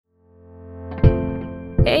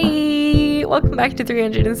Hey, welcome back to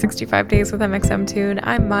 365 Days with MXMtoon.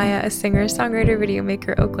 I'm Maya, a singer, songwriter, video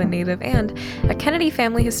maker, Oakland native, and a Kennedy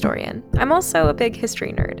family historian. I'm also a big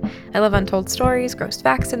history nerd. I love untold stories, gross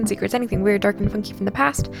facts, and secrets, anything weird, dark, and funky from the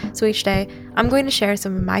past. So each day, I'm going to share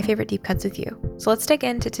some of my favorite deep cuts with you. So let's dig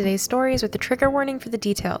into today's stories with the trigger warning for the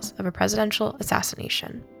details of a presidential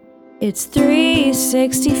assassination. It's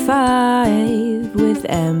 365 with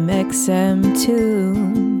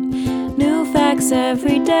MXMtoon. New facts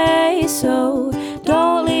every day, so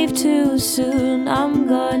don't leave too soon. I'm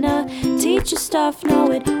gonna teach you stuff,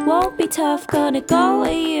 no it won't be tough. Gonna go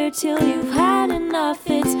a year till you've had enough.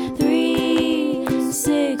 It's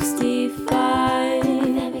 365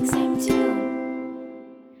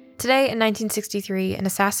 MXMtoon. Today in 1963, an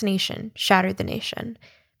assassination shattered the nation.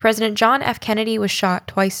 President John F. Kennedy was shot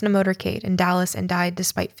twice in a motorcade in Dallas and died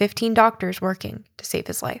despite 15 doctors working to save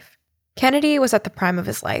his life. Kennedy was at the prime of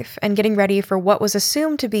his life and getting ready for what was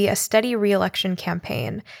assumed to be a steady re-election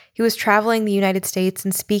campaign. He was traveling the United States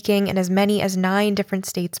and speaking in as many as 9 different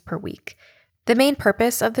states per week. The main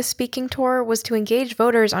purpose of this speaking tour was to engage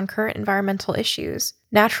voters on current environmental issues,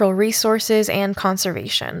 natural resources, and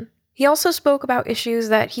conservation. He also spoke about issues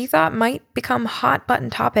that he thought might become hot-button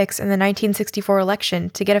topics in the 1964 election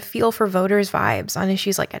to get a feel for voters' vibes on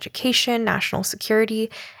issues like education, national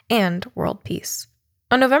security, and world peace.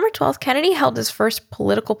 On November 12th, Kennedy held his first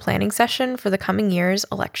political planning session for the coming year's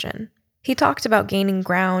election. He talked about gaining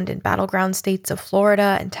ground in battleground states of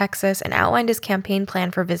Florida and Texas and outlined his campaign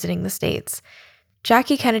plan for visiting the states.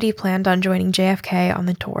 Jackie Kennedy planned on joining JFK on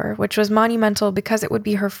the tour, which was monumental because it would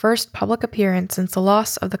be her first public appearance since the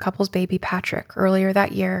loss of the couple's baby Patrick earlier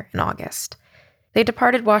that year in August. They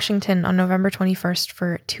departed Washington on November 21st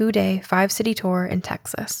for a 2-day, 5-city tour in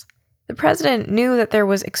Texas. The president knew that there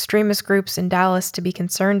was extremist groups in Dallas to be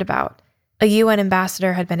concerned about. A UN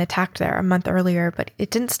ambassador had been attacked there a month earlier, but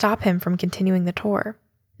it didn't stop him from continuing the tour.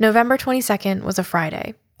 November 22nd was a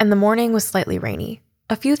Friday, and the morning was slightly rainy.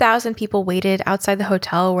 A few thousand people waited outside the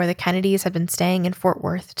hotel where the Kennedys had been staying in Fort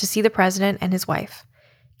Worth to see the president and his wife.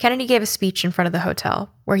 Kennedy gave a speech in front of the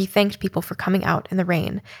hotel, where he thanked people for coming out in the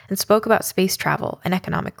rain and spoke about space travel and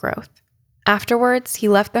economic growth. Afterwards, he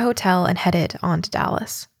left the hotel and headed on to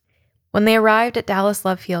Dallas. When they arrived at Dallas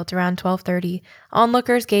Love Field around 12:30,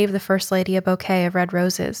 onlookers gave the First Lady a bouquet of red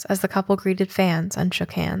roses as the couple greeted fans and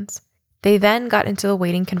shook hands. They then got into the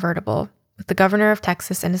waiting convertible, with the governor of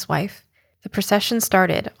Texas and his wife. The procession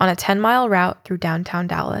started on a 10-mile route through downtown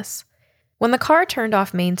Dallas. When the car turned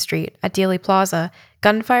off Main Street at Dealey Plaza,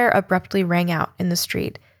 gunfire abruptly rang out in the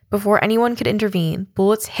street. Before anyone could intervene,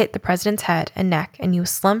 bullets hit the president's head and neck, and he was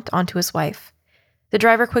slumped onto his wife. The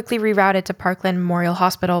driver quickly rerouted to Parkland Memorial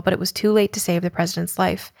Hospital, but it was too late to save the president's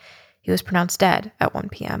life. He was pronounced dead at 1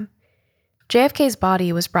 p.m. JFK's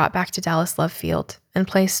body was brought back to Dallas Love Field and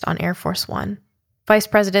placed on Air Force One. Vice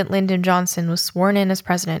President Lyndon Johnson was sworn in as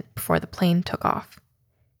president before the plane took off.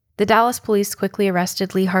 The Dallas police quickly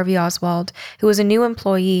arrested Lee Harvey Oswald, who was a new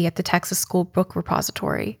employee at the Texas School Book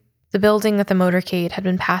Repository, the building that the motorcade had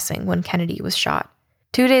been passing when Kennedy was shot.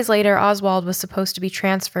 2 days later, Oswald was supposed to be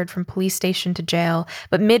transferred from police station to jail,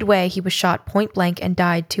 but midway he was shot point blank and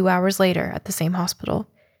died 2 hours later at the same hospital.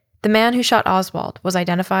 The man who shot Oswald was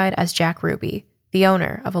identified as Jack Ruby, the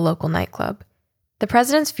owner of a local nightclub. The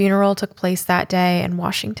president's funeral took place that day in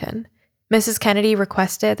Washington. Mrs. Kennedy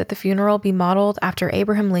requested that the funeral be modeled after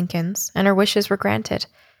Abraham Lincoln's, and her wishes were granted.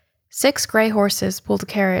 6 gray horses pulled a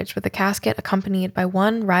carriage with a casket accompanied by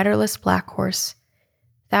one riderless black horse.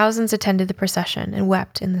 Thousands attended the procession and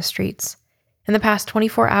wept in the streets. In the past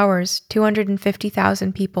 24 hours,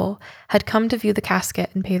 250,000 people had come to view the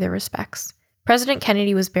casket and pay their respects. President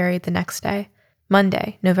Kennedy was buried the next day,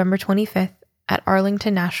 Monday, November 25th, at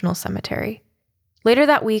Arlington National Cemetery. Later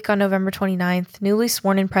that week, on November 29th, newly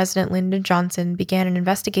sworn-in President Lyndon Johnson began an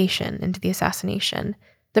investigation into the assassination,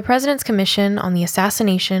 the President's Commission on the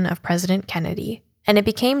Assassination of President Kennedy, and it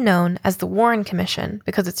became known as the Warren Commission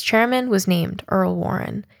because its chairman was named Earl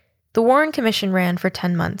Warren. The Warren Commission ran for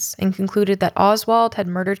 10 months and concluded that Oswald had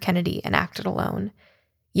murdered Kennedy and acted alone.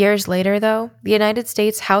 Years later, though, the United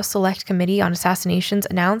States House Select Committee on Assassinations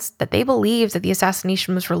announced that they believed that the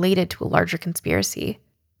assassination was related to a larger conspiracy.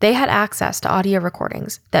 They had access to audio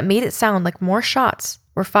recordings that made it sound like more shots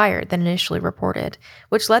were fired than initially reported,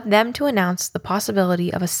 which led them to announce the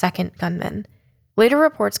possibility of a second gunman. Later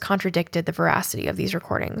reports contradicted the veracity of these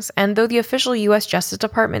recordings, and though the official U.S. Justice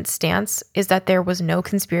Department's stance is that there was no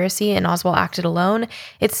conspiracy and Oswald acted alone,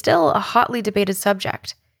 it's still a hotly debated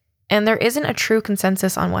subject, and there isn't a true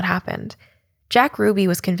consensus on what happened. Jack Ruby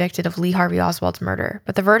was convicted of Lee Harvey Oswald's murder,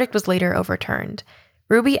 but the verdict was later overturned.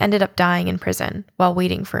 Ruby ended up dying in prison while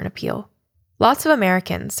waiting for an appeal. Lots of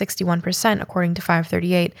Americans, 61% according to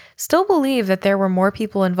 538, still believe that there were more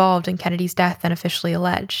people involved in Kennedy's death than officially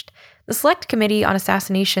alleged. The Select Committee on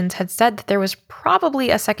Assassinations had said that there was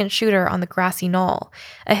probably a second shooter on the grassy knoll,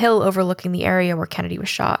 a hill overlooking the area where Kennedy was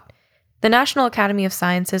shot. The National Academy of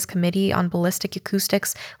Sciences Committee on Ballistic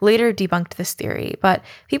Acoustics later debunked this theory, but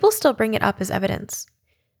people still bring it up as evidence.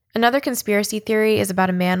 Another conspiracy theory is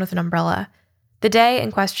about a man with an umbrella. The day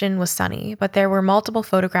in question was sunny, but there were multiple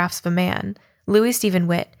photographs of a man, Louis Stephen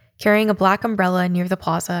Witt, carrying a black umbrella near the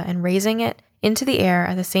plaza and raising it into the air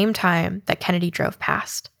at the same time that Kennedy drove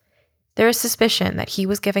past. There is suspicion that he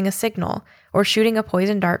was giving a signal or shooting a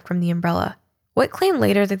poison dart from the umbrella. Witt claimed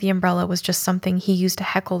later that the umbrella was just something he used to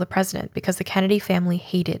heckle the president because the Kennedy family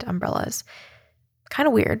hated umbrellas. Kind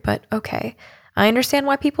of weird, but okay. I understand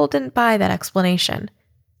why people didn't buy that explanation.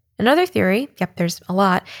 Another theory, yep, there's a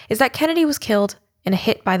lot, is that Kennedy was killed in a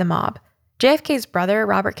hit by the mob. JFK's brother,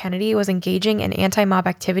 Robert Kennedy, was engaging in anti-mob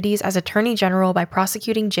activities as Attorney General by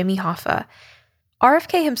prosecuting Jimmy Hoffa.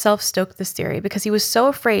 RFK himself stoked this theory because he was so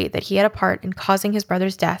afraid that he had a part in causing his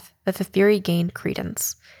brother's death that the theory gained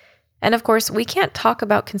credence. And of course, we can't talk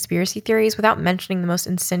about conspiracy theories without mentioning the most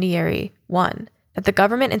incendiary one, that the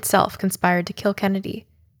government itself conspired to kill Kennedy.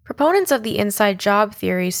 Proponents of the inside job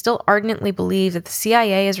theory still ardently believe that the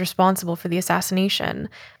CIA is responsible for the assassination.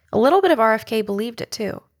 A little bit of RFK believed it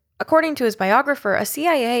too. According to his biographer, a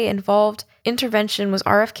CIA-involved intervention was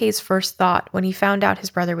RFK's first thought when he found out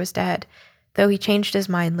his brother was dead, though he changed his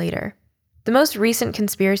mind later. The most recent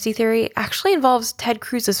conspiracy theory actually involves Ted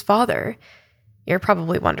Cruz's father. You're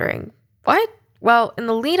probably wondering, what? Well, in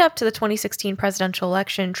the lead up to the 2016 presidential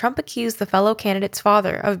election, Trump accused the fellow candidate's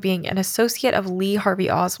father of being an associate of Lee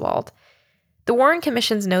Harvey Oswald. The Warren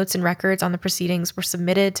Commission's notes and records on the proceedings were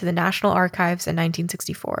submitted to the National Archives in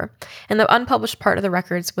 1964, and the unpublished part of the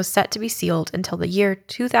records was set to be sealed until the year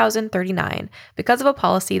 2039 because of a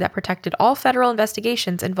policy that protected all federal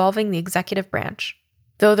investigations involving the executive branch.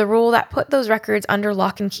 Though the rule that put those records under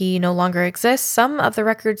lock and key no longer exists, some of the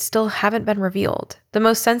records still haven't been revealed. The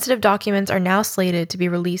most sensitive documents are now slated to be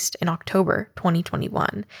released in October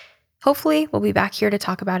 2021. Hopefully, we'll be back here to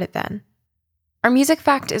talk about it then. Our music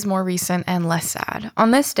fact is more recent and less sad. On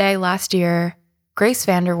this day last year, Grace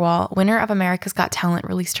VanderWaal, winner of America's Got Talent,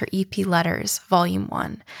 released her EP Letters, Volume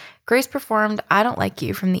 1. Grace performed I Don't Like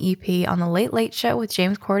You from the EP on The Late Late Show with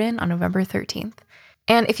James Corden on November 13th.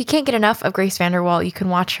 And if you can't get enough of Grace VanderWaal, you can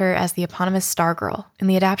watch her as the eponymous Stargirl in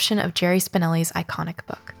the adaptation of Jerry Spinelli's iconic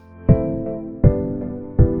book.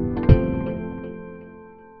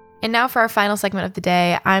 And now for our final segment of the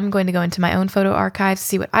day, I'm going to go into my own photo archives to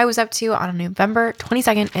see what I was up to on November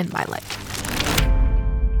 22nd in my life.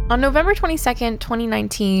 On November 22nd,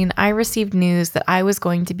 2019, I received news that I was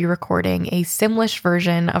going to be recording a Simlish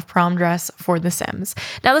version of Prom Dress for The Sims.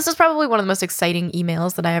 Now, this is probably one of the most exciting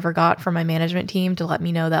emails that I ever got from my management team to let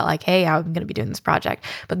me know that, like, hey, I'm going to be doing this project.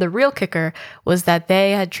 But the real kicker was that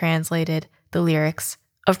they had translated the lyrics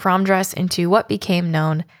of Prom Dress into what became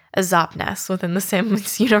known as Zopness within the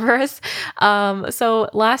Sims universe. So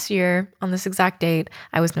last year, on this exact date,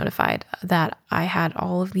 I was notified that I had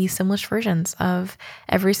all of these Simlish versions of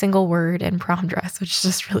every single word in Prom Dress, which is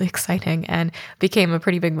just really exciting and became a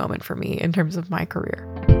pretty big moment for me in terms of my career.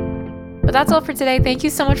 But that's all for today. Thank you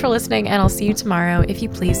so much for listening, and I'll see you tomorrow. If you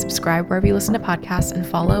please subscribe wherever you listen to podcasts and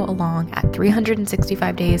follow along at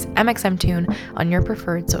 365 Days MXMtoon on your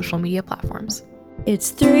preferred social media platforms.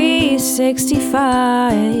 It's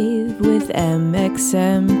 365 with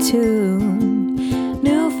MXMtoon.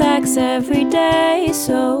 New facts every day,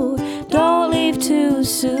 so don't leave too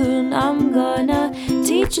soon. I'm gonna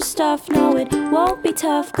teach you stuff, no it won't be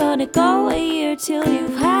tough. Gonna go a year till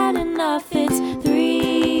you've had enough. It's